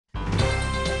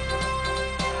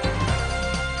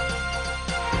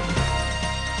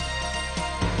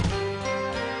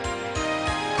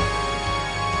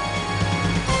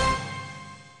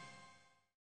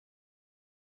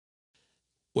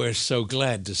We're so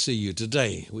glad to see you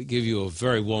today. We give you a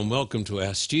very warm welcome to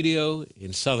our studio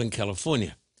in Southern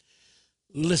California.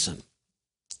 Listen,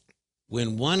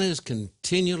 when one is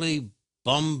continually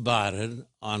bombarded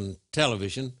on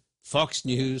television, Fox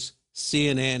News,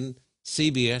 CNN,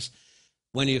 CBS,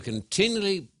 when you're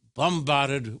continually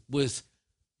bombarded with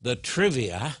the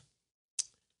trivia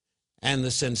and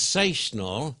the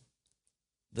sensational,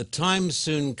 the time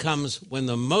soon comes when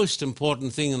the most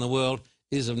important thing in the world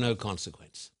is of no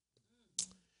consequence.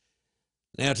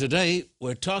 Now today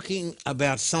we're talking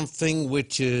about something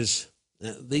which is,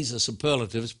 these are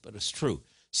superlatives, but it's true,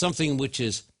 something which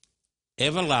is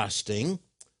everlasting,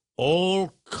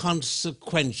 all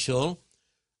consequential,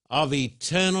 of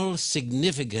eternal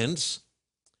significance,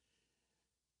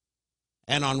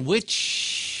 and on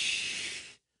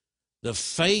which the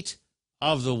fate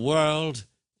of the world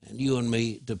and you and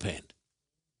me depend.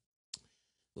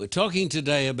 We're talking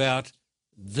today about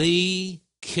the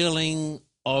killing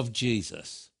of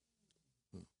Jesus.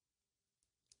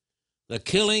 The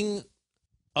killing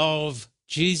of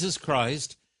Jesus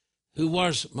Christ, who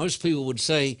was, most people would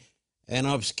say, an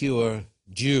obscure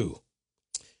Jew.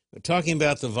 We're talking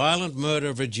about the violent murder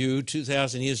of a Jew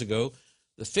 2,000 years ago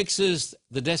that fixes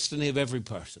the destiny of every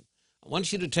person. I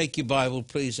want you to take your Bible,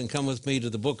 please, and come with me to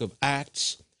the book of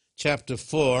Acts, chapter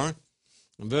 4,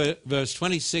 verse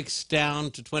 26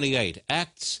 down to 28.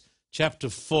 Acts chapter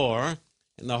 4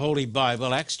 in the Holy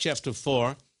Bible, Acts chapter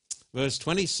 4, verse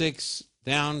 26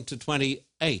 down to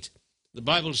 28. The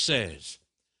Bible says,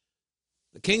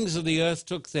 "The kings of the earth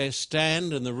took their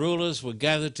stand, and the rulers were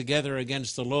gathered together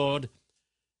against the Lord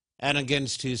and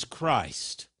against his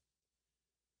Christ.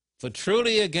 For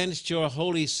truly against your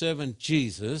holy servant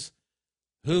Jesus,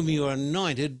 whom you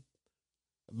anointed,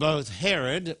 both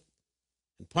Herod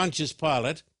and Pontius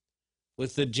Pilate,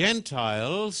 with the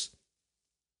Gentiles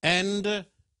and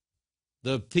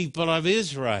the people of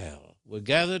Israel, were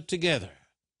gathered together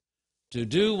to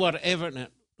do whatever," now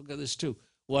look at this too,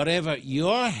 "whatever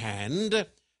your hand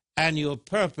and your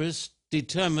purpose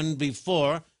determined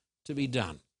before to be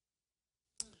done."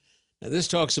 Now this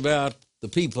talks about the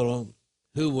people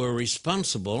who were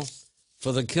responsible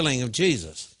for the killing of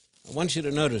Jesus. I want you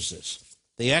to notice this.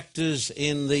 The actors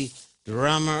in the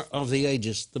drama of the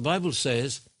ages. The Bible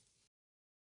says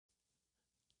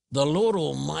the Lord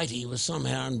Almighty was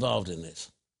somehow involved in this.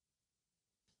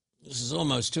 This is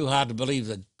almost too hard to believe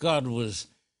that God was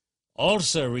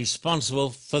also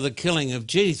responsible for the killing of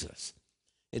Jesus.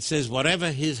 It says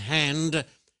whatever his hand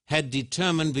had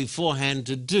determined beforehand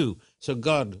to do. So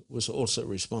God was also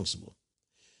responsible.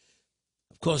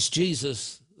 Of course,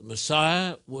 Jesus, the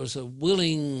Messiah, was a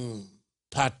willing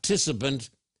participant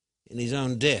in his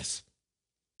own death.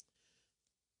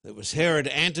 There was Herod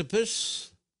Antipas,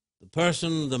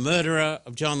 the murderer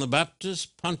of John the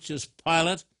Baptist, Pontius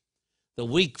Pilate, the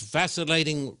weak,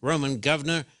 vacillating Roman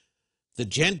governor, the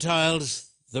Gentiles,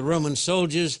 the Roman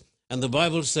soldiers, and the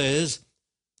Bible says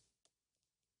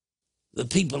the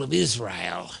people of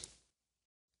Israel.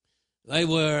 They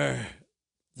were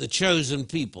the chosen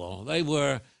people. They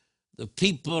were the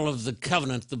people of the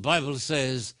covenant. The Bible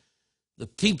says the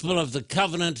people of the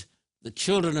covenant, the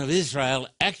children of Israel,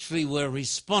 actually were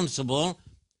responsible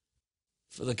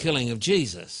for the killing of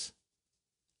Jesus,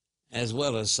 as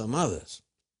well as some others.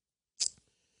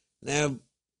 Now,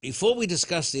 before we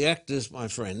discuss the actors, my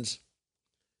friends,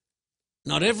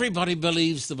 not everybody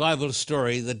believes the Bible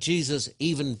story that Jesus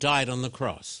even died on the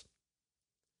cross.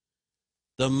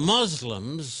 The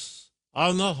Muslims,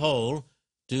 on the whole,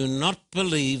 do not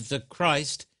believe that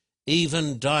Christ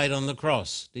even died on the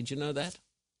cross. Did you know that?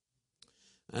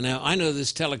 And now, I know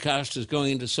this telecast is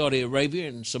going into Saudi Arabia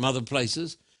and some other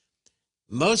places.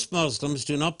 Most Muslims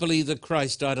do not believe that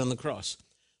Christ died on the cross.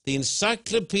 The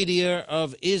Encyclopedia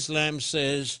of Islam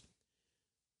says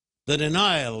the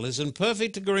denial is in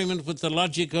perfect agreement with the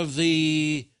logic of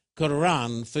the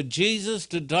Quran. For Jesus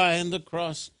to die on the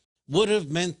cross would have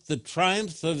meant the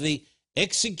triumph of the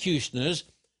executioners,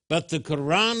 but the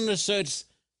Quran asserts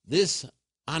this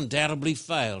undoubtedly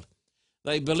failed.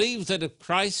 They believe that if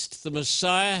Christ, the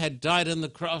Messiah, had died on the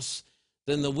cross,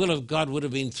 then the will of God would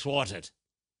have been thwarted.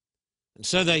 And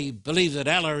so they believe that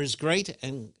Allah is great,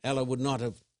 and Allah would not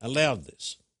have allowed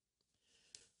this.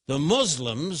 The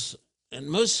Muslims, and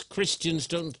most Christians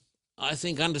don't, I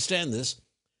think, understand this,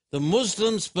 the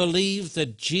Muslims believe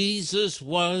that Jesus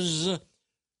was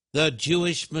the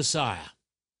Jewish Messiah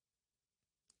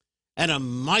and a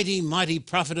mighty, mighty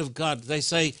prophet of God. They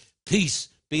say, peace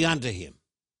be unto him.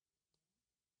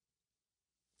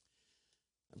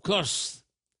 Of course,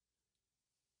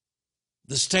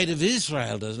 the state of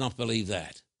Israel does not believe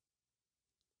that.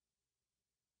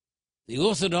 The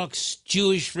Orthodox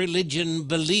Jewish religion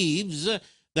believes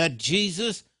that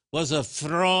Jesus was a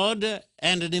fraud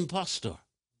and an impostor.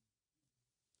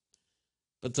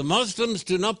 But the Muslims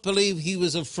do not believe he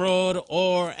was a fraud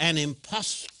or an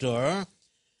impostor,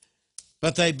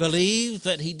 but they believe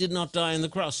that he did not die on the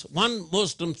cross. One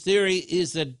Muslim theory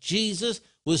is that Jesus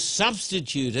was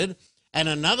substituted and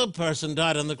another person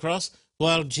died on the cross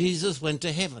while Jesus went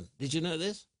to heaven. Did you know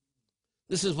this?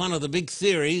 This is one of the big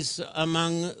theories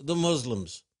among the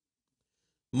Muslims.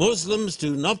 Muslims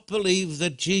do not believe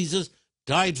that Jesus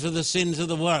died for the sins of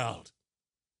the world.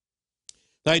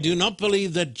 They do not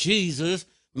believe that Jesus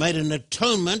made an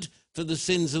atonement for the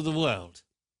sins of the world.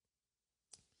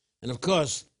 And of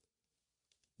course,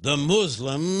 the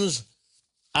Muslims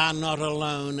are not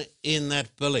alone in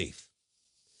that belief.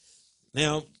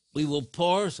 Now, we will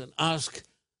pause and ask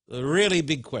the really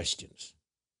big questions.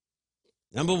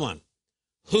 Number one,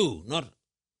 who, not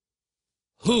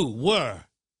who were,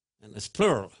 and it's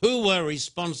plural, who were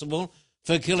responsible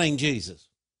for killing Jesus?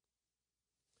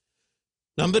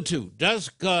 Number two, does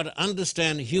God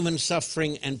understand human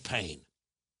suffering and pain?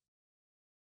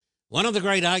 One of the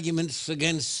great arguments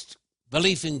against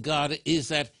belief in God is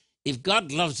that if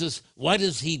God loves us, why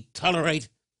does he tolerate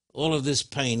all of this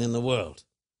pain in the world?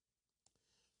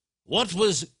 What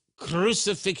was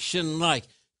crucifixion like?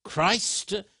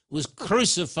 Christ was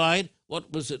crucified.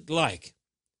 What was it like?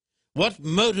 What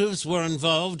motives were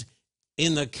involved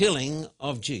in the killing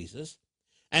of Jesus?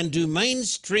 And do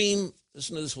mainstream,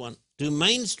 listen to this one, do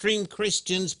mainstream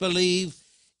Christians believe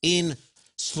in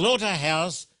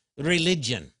slaughterhouse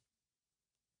religion?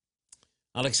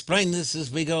 I'll explain this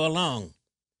as we go along.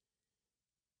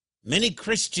 Many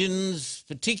Christians,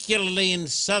 particularly in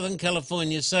Southern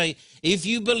California, say, if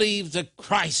you believe that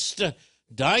Christ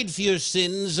died for your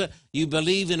sins, you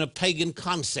believe in a pagan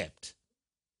concept.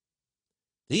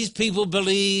 These people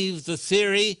believe the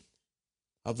theory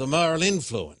of the moral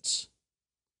influence.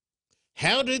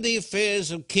 How did the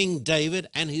affairs of King David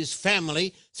and his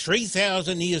family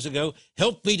 3,000 years ago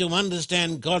help me to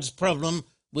understand God's problem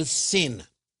with sin?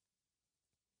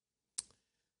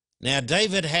 Now,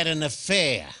 David had an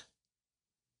affair.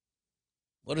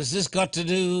 What has this got to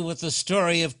do with the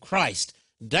story of Christ?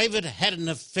 David had an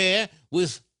affair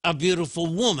with a beautiful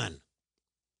woman.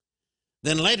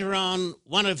 Then later on,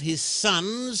 one of his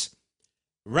sons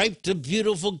raped a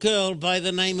beautiful girl by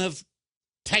the name of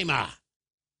Tamar.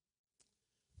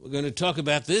 We're going to talk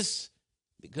about this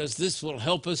because this will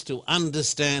help us to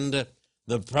understand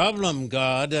the problem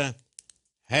God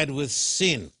had with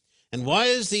sin. And why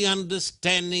is the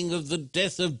understanding of the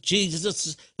death of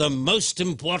Jesus the most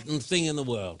important thing in the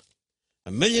world?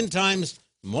 1,000,000 times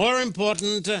more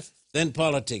important than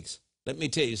politics. Let me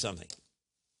tell you something.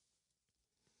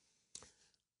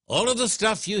 All of the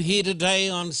stuff you hear today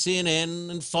on CNN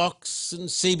and Fox and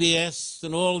CBS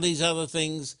and all these other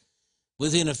things,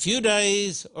 within a few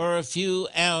days or a few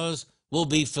hours will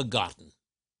be forgotten.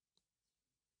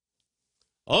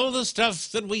 All the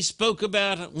stuff that we spoke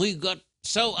about, we got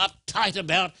so uptight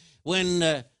about when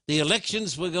the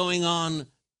elections were going on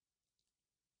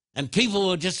and people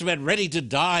were just about ready to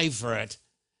die for it.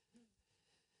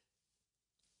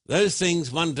 Those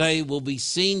things one day will be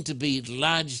seen to be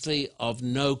largely of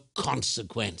no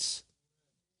consequence.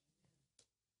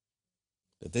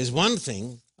 But there's one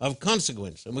thing of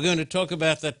consequence, and we're going to talk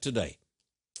about that today.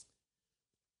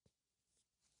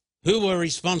 Who were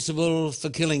responsible for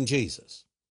killing Jesus?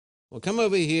 Well, come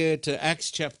over here to Acts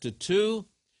chapter 2,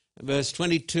 verse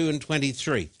 22 and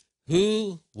 23.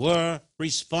 Who were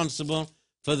responsible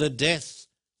for the death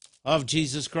of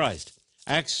Jesus Christ?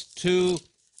 Acts 2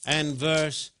 and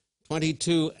verse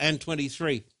 22 and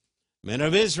 23. Men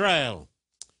of Israel,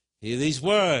 hear these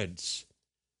words.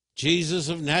 Jesus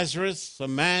of Nazareth, a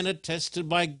man attested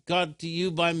by God to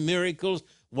you by miracles,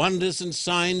 wonders, and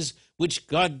signs which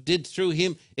God did through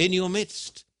him in your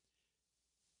midst,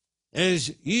 as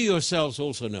you yourselves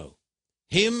also know,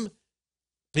 him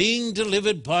being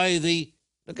delivered by the,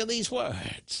 look at these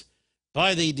words,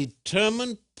 by the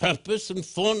determined purpose and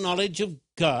foreknowledge of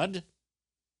God,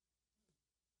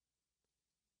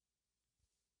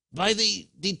 by the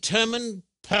determined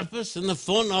purpose and the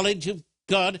foreknowledge of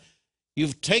God,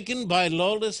 you've taken by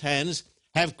lawless hands,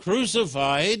 have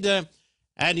crucified,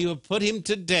 and you have put him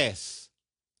to death.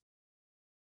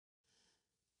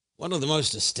 One of the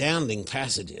most astounding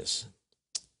passages.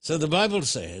 So the Bible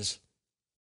says,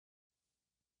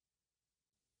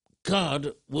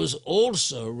 God was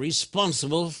also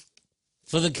responsible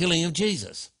for the killing of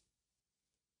Jesus.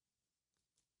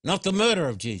 Not the murder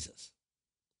of Jesus,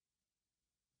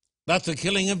 but the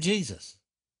killing of Jesus.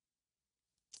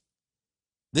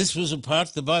 This was a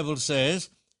part, the Bible says,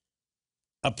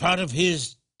 a part of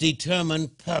his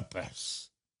determined purpose.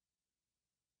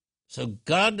 So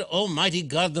God, Almighty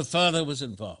God the Father, was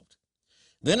involved.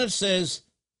 Then it says,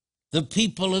 the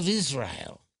people of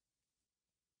Israel.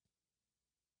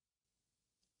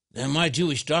 Now, my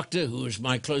Jewish doctor, who is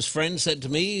my close friend, said to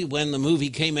me when the movie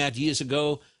came out years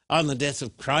ago on the death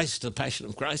of Christ, the Passion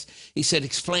of Christ, he said,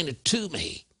 explain it to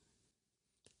me.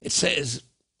 It says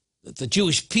that the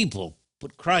Jewish people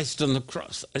put Christ on the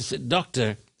cross. I said,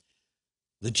 doctor,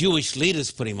 the Jewish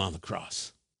leaders put him on the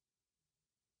cross.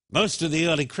 Most of the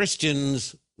early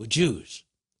Christians were Jews.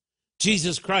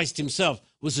 Jesus Christ himself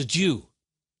was a Jew.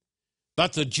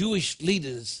 But the Jewish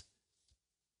leaders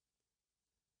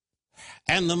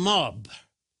and the mob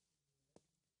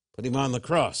put him on the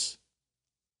cross.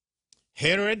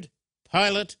 Herod,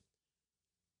 Pilate,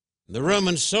 the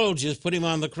Roman soldiers put him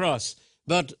on the cross.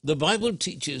 But the Bible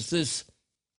teaches this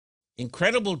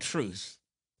incredible truth.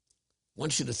 I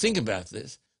want you to think about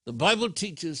this. The Bible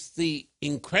teaches the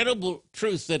incredible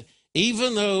truth that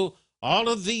even though all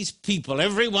of these people,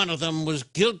 every one of them, was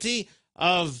guilty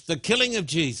of the killing of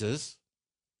Jesus,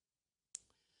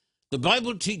 the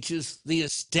Bible teaches the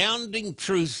astounding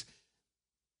truth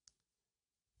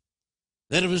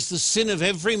that it was the sin of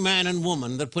every man and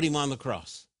woman that put him on the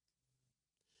cross.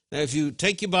 Now, if you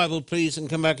take your Bible, please, and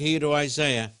come back here to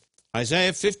Isaiah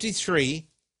 53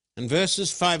 and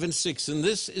verses 5 and 6, and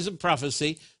this is a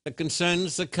prophecy that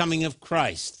concerns the coming of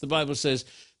Christ. The Bible says,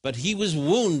 but he was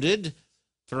wounded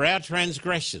for our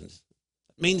transgressions.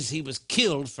 That means he was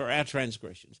killed for our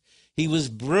transgressions. He was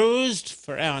bruised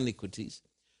for our iniquities.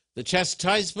 The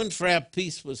chastisement for our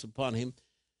peace was upon him,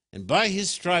 and by his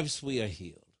stripes we are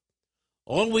healed.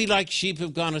 All we like sheep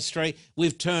have gone astray.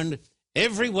 We've turned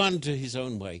every one to his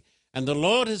own way, and the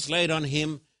Lord has laid on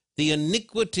him the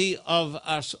iniquity of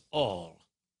us all.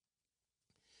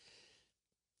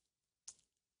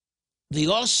 The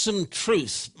awesome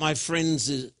truth, my friend,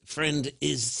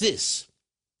 is this,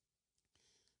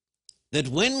 that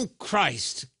when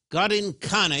Christ, God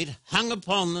incarnate, hung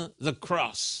upon the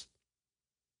cross,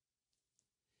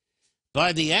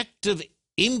 by the act of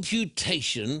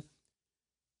imputation,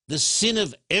 the sin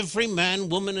of every man,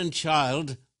 woman, and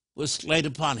child was laid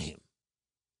upon him.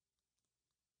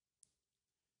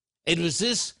 It was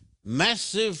this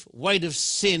massive weight of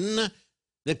sin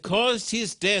that caused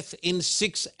his death in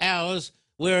 6 hours,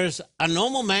 whereas a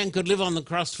normal man could live on the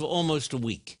cross for almost a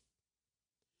week.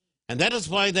 And that is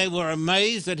why they were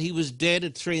amazed that he was dead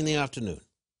at 3 p.m.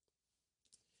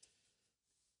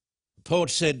 The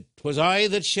poet said, "'Twas I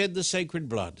that shed the sacred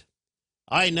blood.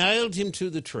 I nailed him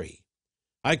to the tree.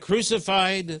 I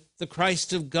crucified the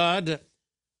Christ of God.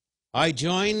 I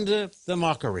joined the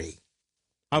mockery.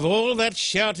 Of all that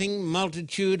shouting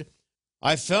multitude,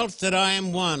 I felt that I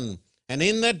am one, and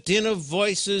in that din of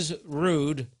voices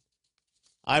rude,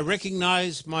 I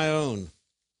recognize my own.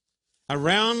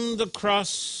 Around the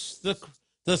cross,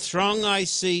 the throng I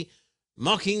see,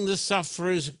 mocking the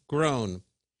sufferer's groan.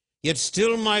 Yet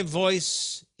still my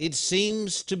voice, it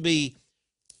seems to be,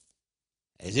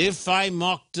 as if I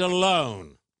mocked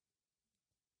alone."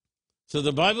 So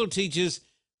the Bible teaches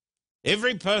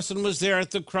every person was there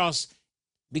at the cross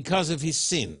because of his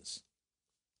sins.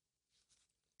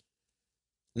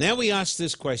 Now we ask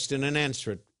this question and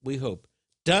answer it, we hope.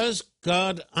 Does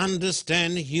God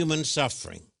understand human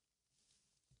suffering?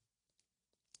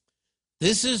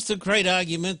 This is the great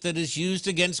argument that is used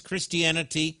against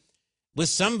Christianity with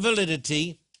some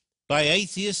validity by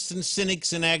atheists and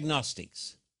cynics and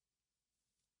agnostics.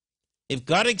 If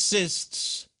God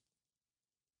exists,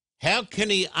 how can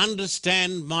he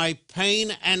understand my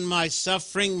pain and my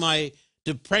suffering, my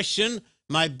depression,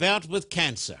 my bout with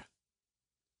cancer?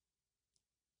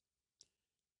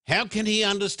 How can he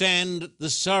understand the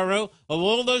sorrow of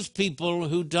all those people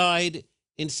who died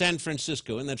in San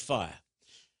Francisco in that fire?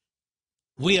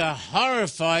 We are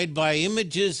horrified by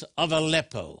images of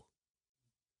Aleppo.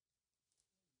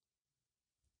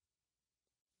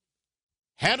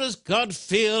 How does God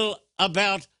feel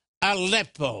about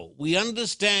Aleppo? We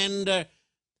understand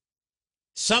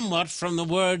somewhat from the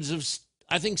words of,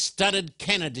 I think, Studdard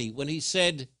Kennedy, when he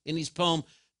said in his poem,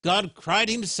 God cried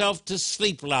himself to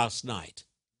sleep last night.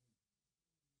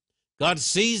 God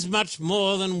sees much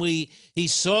more than we. He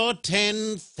saw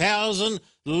 10,000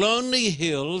 lonely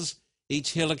hills,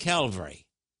 each hill a Calvary.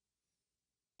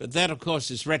 But that, of course,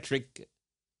 is rhetoric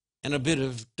and a bit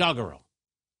of doggerel.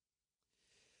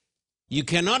 You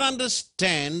cannot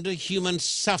understand human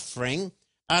suffering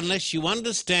unless you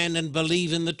understand and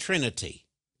believe in the Trinity.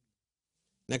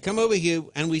 Now come over here,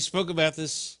 and we spoke about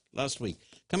this last week.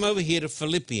 Come over here to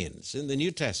Philippians in the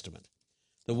New Testament.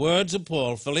 The words of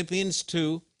Paul, Philippians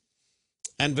 2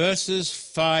 and verses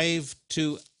 5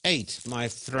 to 8, my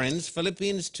friends.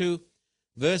 Philippians 2,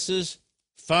 verses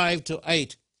 5 to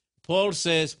 8. Paul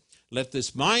says, "Let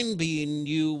this mind be in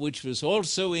you, which was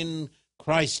also in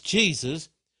Christ Jesus,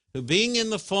 who being in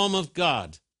the form of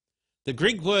God." The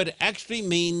Greek word actually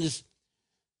means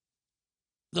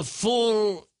the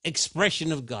full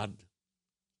expression of God,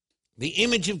 the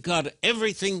image of God,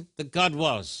 everything that God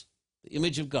was, the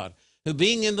image of God, who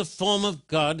being in the form of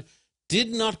God did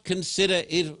not consider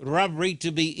it robbery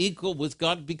to be equal with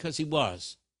God, because he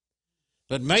was,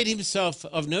 but made himself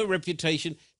of no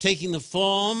reputation, taking the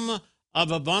form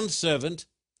of a bondservant,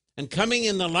 and coming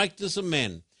in the likeness of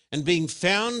men, and being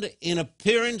found in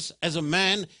appearance as a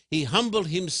man, he humbled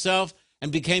himself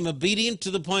and became obedient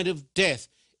to the point of death,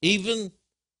 even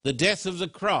the death of the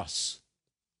cross.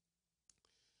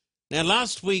 Now,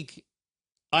 last week,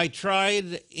 I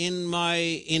tried in my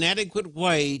inadequate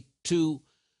way to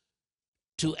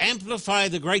amplify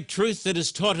the great truth that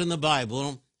is taught in the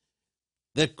Bible,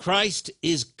 that Christ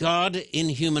is God in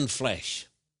human flesh.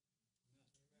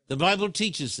 The Bible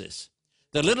teaches this.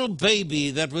 The little baby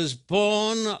that was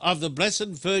born of the Blessed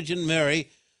Virgin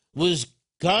Mary was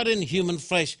God in human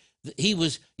flesh. He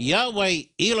was Yahweh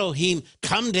Elohim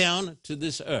come down to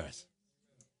this earth.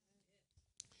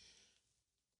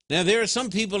 Now, there are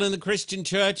some people in the Christian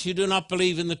church who do not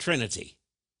believe in the Trinity.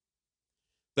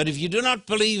 But if you do not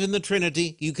believe in the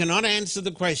Trinity, you cannot answer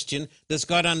the question, does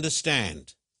God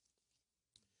understand?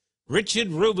 Richard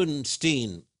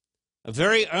Rubinstein, a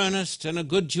very earnest and a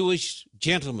good Jewish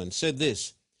gentleman, said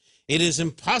this: "It is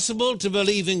impossible to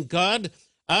believe in God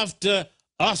after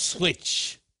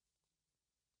Auschwitz."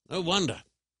 No wonder.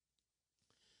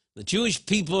 The Jewish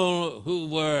people who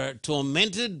were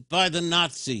tormented by the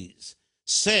Nazis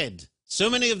said, so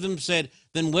many of them said,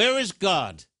 "Then where is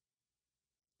God?"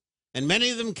 And many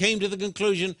of them came to the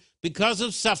conclusion, because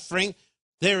of suffering,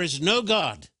 there is no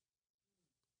God.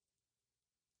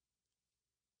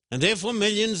 And therefore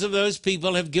millions of those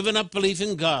people have given up belief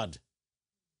in God.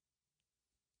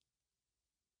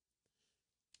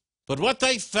 But what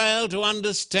they failed to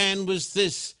understand was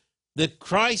this, that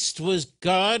Christ was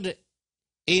God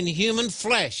in human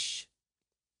flesh.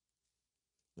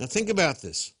 Now think about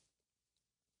this.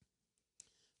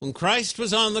 When Christ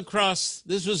was on the cross,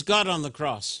 this was God on the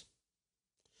cross.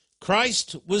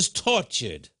 Christ was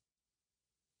tortured.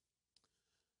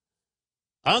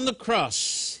 On the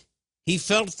cross, he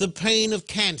felt the pain of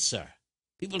cancer.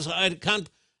 People say,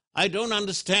 I don't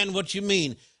understand what you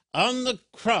mean. On the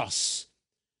cross,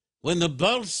 when the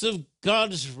bolts of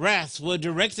God's wrath were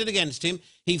directed against him,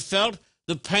 he felt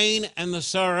the pain and the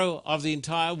sorrow of the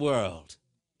entire world.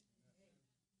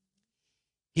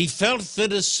 He felt the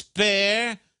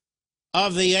despair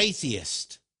of the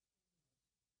atheist.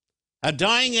 A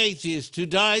dying atheist who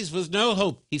dies with no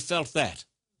hope, he felt that.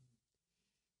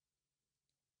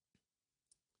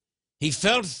 He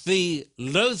felt the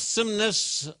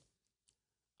loathsomeness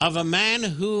of a man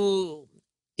who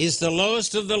is the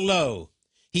lowest of the low.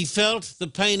 He felt the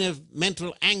pain of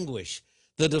mental anguish,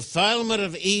 the defilement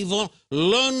of evil,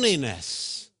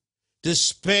 loneliness,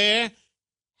 despair,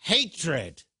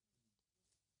 hatred.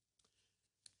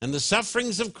 And the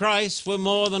sufferings of Christ were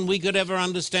more than we could ever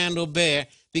understand or bear,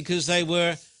 because they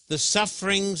were the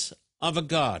sufferings of a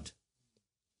God.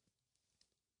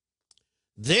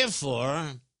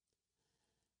 Therefore,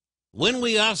 when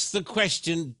we ask the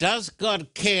question, does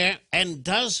God care and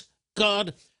does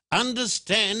God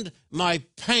understand my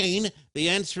pain? The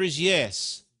answer is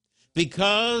yes,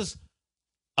 because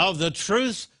of the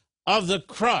truth of the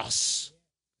cross.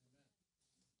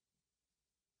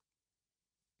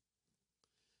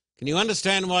 Can you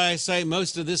understand why I say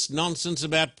most of this nonsense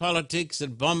about politics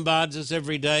that bombards us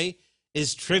every day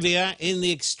is trivia in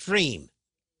the extreme?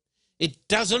 It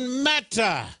doesn't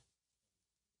matter.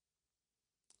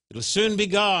 It'll soon be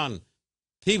gone.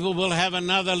 People will have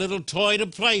another little toy to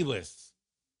play with.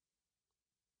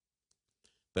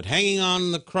 But hanging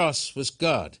on the cross was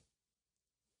God.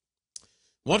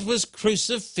 What was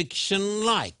crucifixion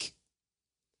like?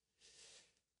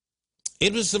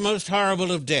 It was the most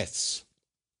horrible of deaths.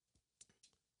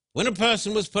 When a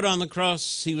person was put on the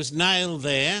cross, he was nailed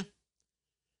there,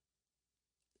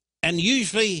 and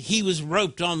usually he was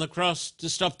roped on the cross to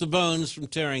stop the bones from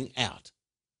tearing out.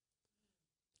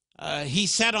 He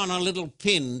sat on a little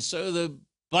pin so the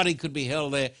body could be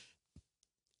held there,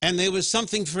 and there was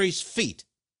something for his feet.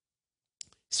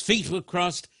 His feet were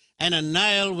crossed, and a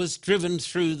nail was driven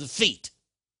through the feet.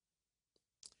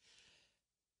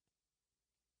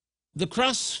 The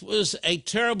cross was a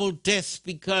terrible death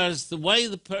because the way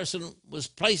the person was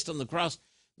placed on the cross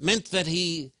meant that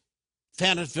he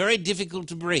found it very difficult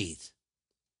to breathe.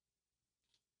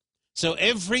 So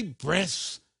every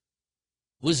breath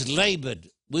was labored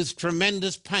with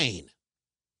tremendous pain.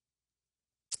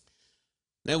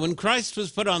 Now, when Christ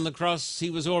was put on the cross, he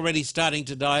was already starting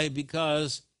to die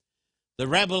because the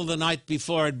rabble the night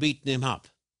before had beaten him up.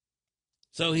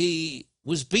 So he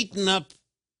was beaten up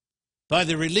by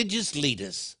the religious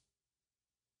leaders.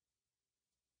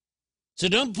 So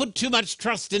don't put too much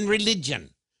trust in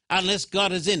religion unless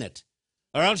God is in it,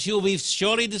 or else you'll be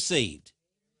surely deceived.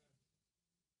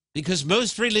 Because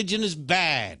most religion is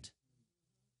bad.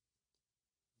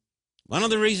 One of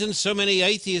the reasons so many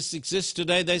atheists exist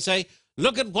today, they say,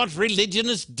 look at what religion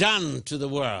has done to the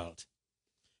world.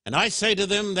 And I say to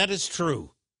them, that is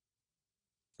true.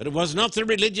 But it was not the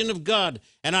religion of God.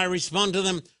 And I respond to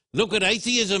them, look what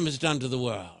atheism has done to the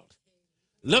world.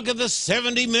 Look at the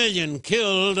 70 million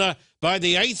killed by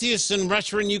the atheists in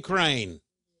Russia and Ukraine.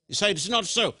 You say, it's not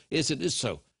so. Yes, it is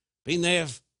so. Been there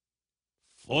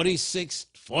 46,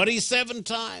 47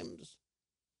 times.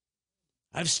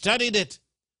 I've studied it.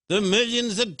 The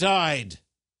millions that died.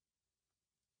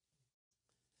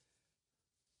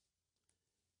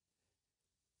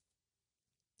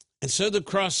 And so the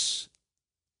cross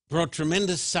brought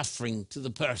tremendous suffering to the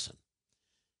person.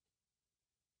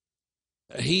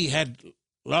 He had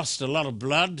lost a lot of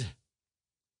blood.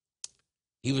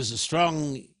 He was a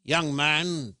strong young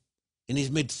man in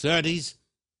his mid-30s,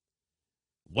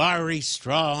 wiry,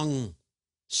 strong,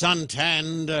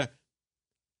 sun-tanned.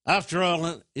 After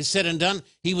all is said and done,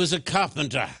 he was a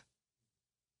carpenter.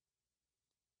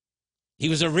 He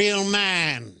was a real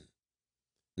man,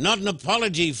 not an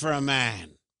apology for a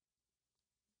man.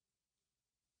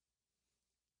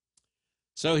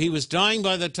 So he was dying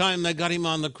by the time they got him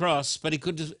on the cross, but he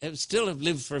could still have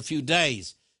lived for a few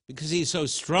days because he's so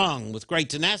strong with great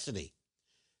tenacity.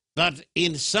 But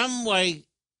in some way,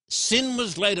 sin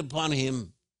was laid upon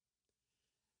him,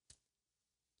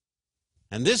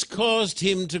 and this caused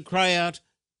him to cry out,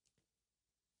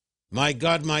 my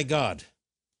God, my God.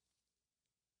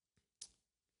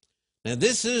 Now,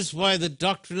 this is why the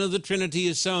doctrine of the Trinity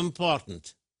is so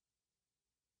important,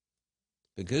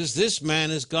 because this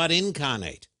man is God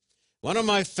incarnate. One of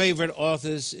my favorite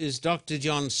authors is Dr.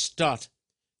 John Stott,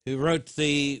 who wrote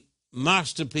the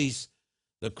masterpiece,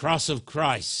 The Cross of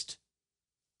Christ.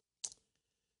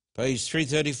 Page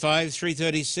 335,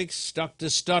 336, Dr.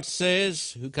 Stott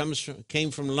says, who came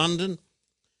from London,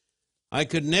 I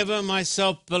could never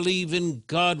myself believe in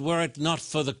God were it not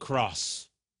for the cross.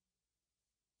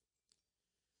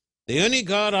 The only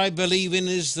God I believe in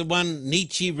is the one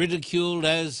Nietzsche ridiculed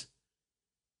as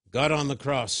God on the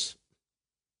cross.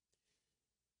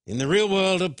 In the real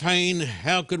world of pain,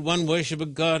 how could one worship a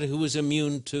God who was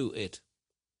immune to it?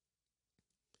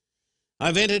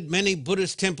 I've entered many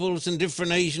Buddhist temples in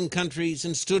different Asian countries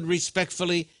and stood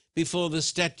respectfully before the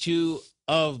statue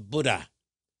of Buddha.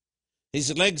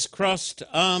 His legs crossed,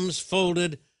 arms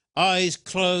folded, eyes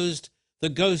closed, the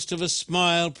ghost of a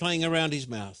smile playing around his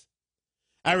mouth.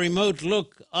 A remote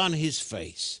look on his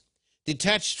face,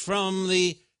 detached from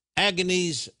the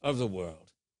agonies of the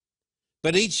world.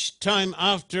 But each time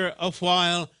after a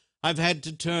while, I've had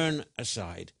to turn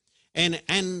aside. And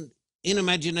in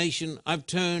imagination, I've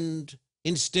turned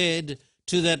instead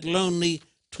to that lonely,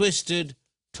 twisted,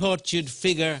 tortured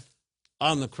figure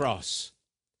on the cross.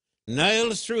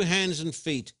 Nails through hands and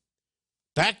feet,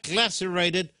 back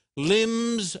lacerated,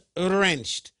 limbs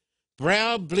wrenched,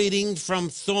 brow bleeding from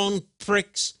thorn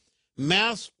pricks,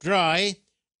 mouth dry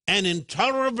and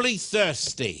intolerably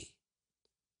thirsty,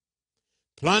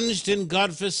 plunged in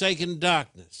God-forsaken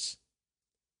darkness.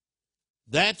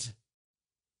 That,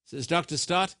 says Dr.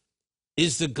 Stott,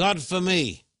 is the God for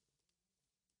me.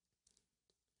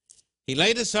 He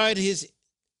laid aside his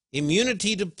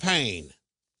immunity to pain.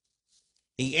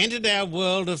 He entered our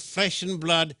world of flesh and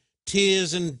blood,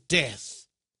 tears and death.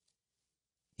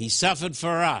 He suffered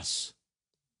for us.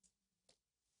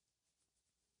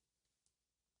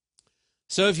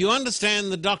 So if you understand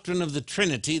the doctrine of the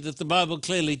Trinity that the Bible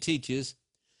clearly teaches,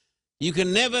 you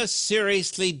can never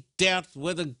seriously doubt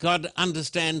whether God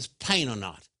understands pain or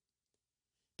not,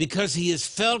 because he has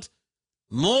felt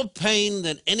more pain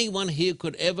than anyone here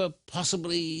could ever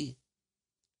possibly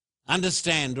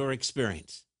understand or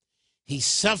experience. He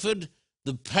suffered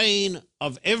the pain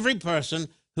of every person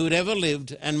who had ever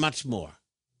lived and much more,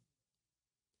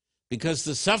 because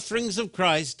the sufferings of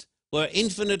Christ were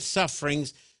infinite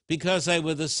sufferings, because they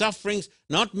were the sufferings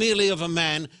not merely of a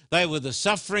man, they were the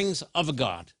sufferings of a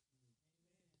God.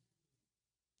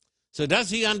 So does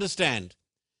he understand?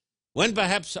 When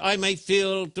perhaps I may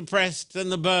feel depressed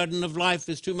and the burden of life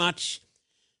is too much,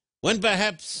 when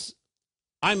perhaps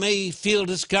I may feel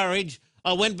discouraged,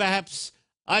 or when perhaps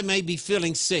I may be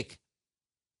feeling sick,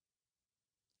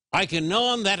 I can know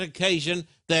on that occasion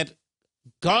that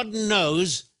God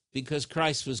knows because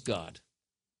Christ was God.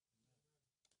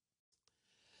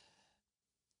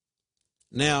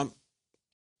 Now,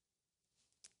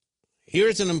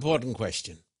 here's an important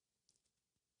question.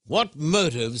 What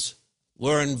motives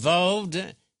were involved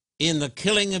in the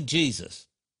killing of Jesus?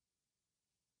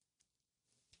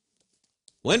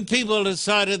 When people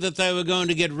decided that they were going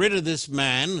to get rid of this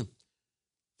man,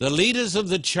 the leaders of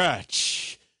the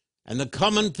church and the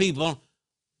common people,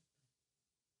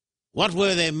 what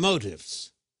were their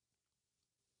motives?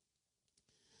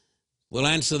 We'll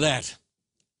answer that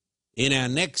in our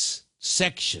next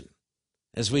section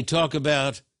as we talk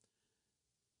about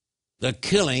the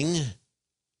killing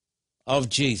of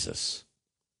Jesus.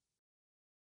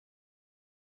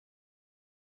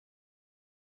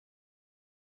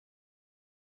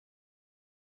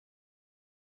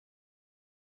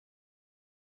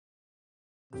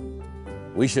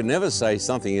 We should never say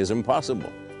something is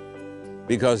impossible,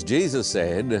 because Jesus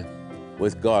said,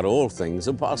 with God all things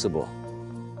are possible.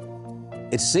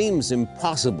 It seems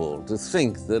impossible to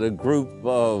think that a group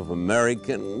of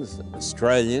Americans,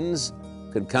 Australians,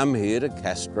 could come here to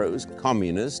Castro's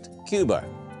communist Cuba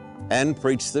and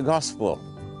preach the gospel.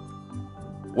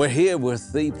 We're here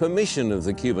with the permission of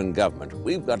the Cuban government.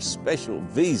 We've got special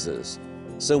visas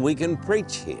so we can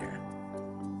preach here.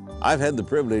 I've had the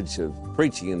privilege of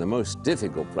preaching in the most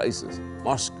difficult places,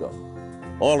 Moscow,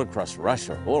 all across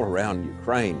Russia, all around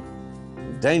Ukraine,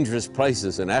 dangerous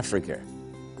places in Africa.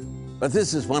 But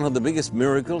this is one of the biggest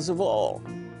miracles of all.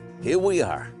 Here we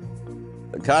are,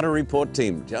 the Carter Report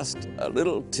team, just a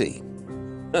little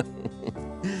team.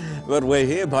 But we're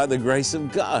here by the grace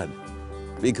of God,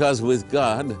 because with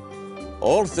God,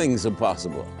 all things are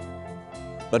possible.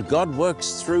 But God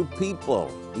works through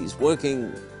people. He's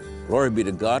working, glory be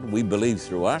to God, we believe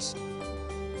through us,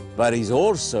 but He's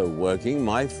also working,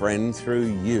 my friend, through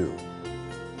you.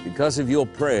 Because of your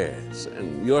prayers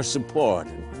and your support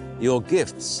and your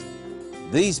gifts,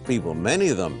 these people, many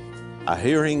of them, are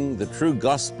hearing the true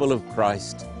gospel of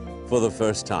Christ for the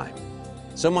first time.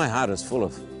 So my heart is full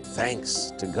of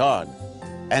thanks to God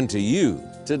and to you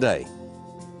today.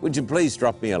 Would you please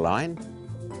drop me a line?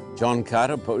 John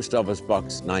Carter, Post Office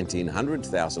Box 1900,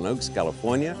 Thousand Oaks,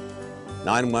 California,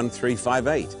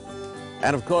 91358.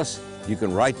 And of course, you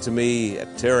can write to me at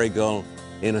Terrigal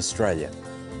in Australia.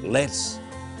 Let's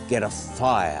get a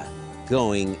fire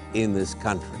going in this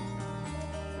country.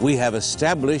 We have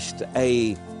established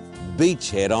a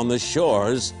beachhead on the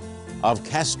shores of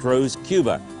Castro's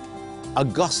Cuba, a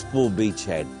gospel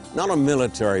beachhead, not a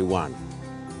military one.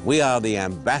 We are the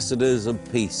ambassadors of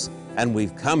peace, and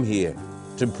we've come here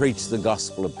to preach the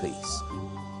gospel of peace.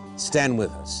 Stand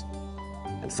with us,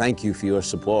 and thank you for your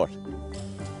support.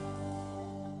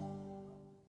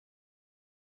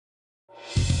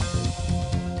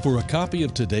 For a copy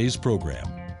of today's program,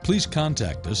 please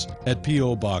contact us at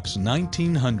P.O. Box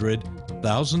 1900,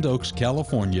 Thousand Oaks,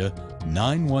 California,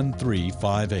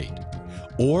 91358.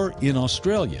 Or in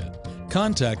Australia,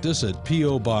 contact us at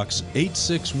P.O. Box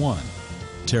 861,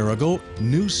 Terrigal,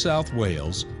 New South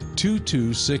Wales,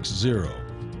 2260.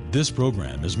 This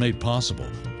program is made possible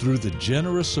through the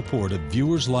generous support of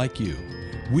viewers like you.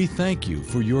 We thank you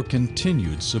for your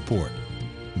continued support.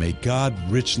 May God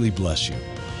richly bless you.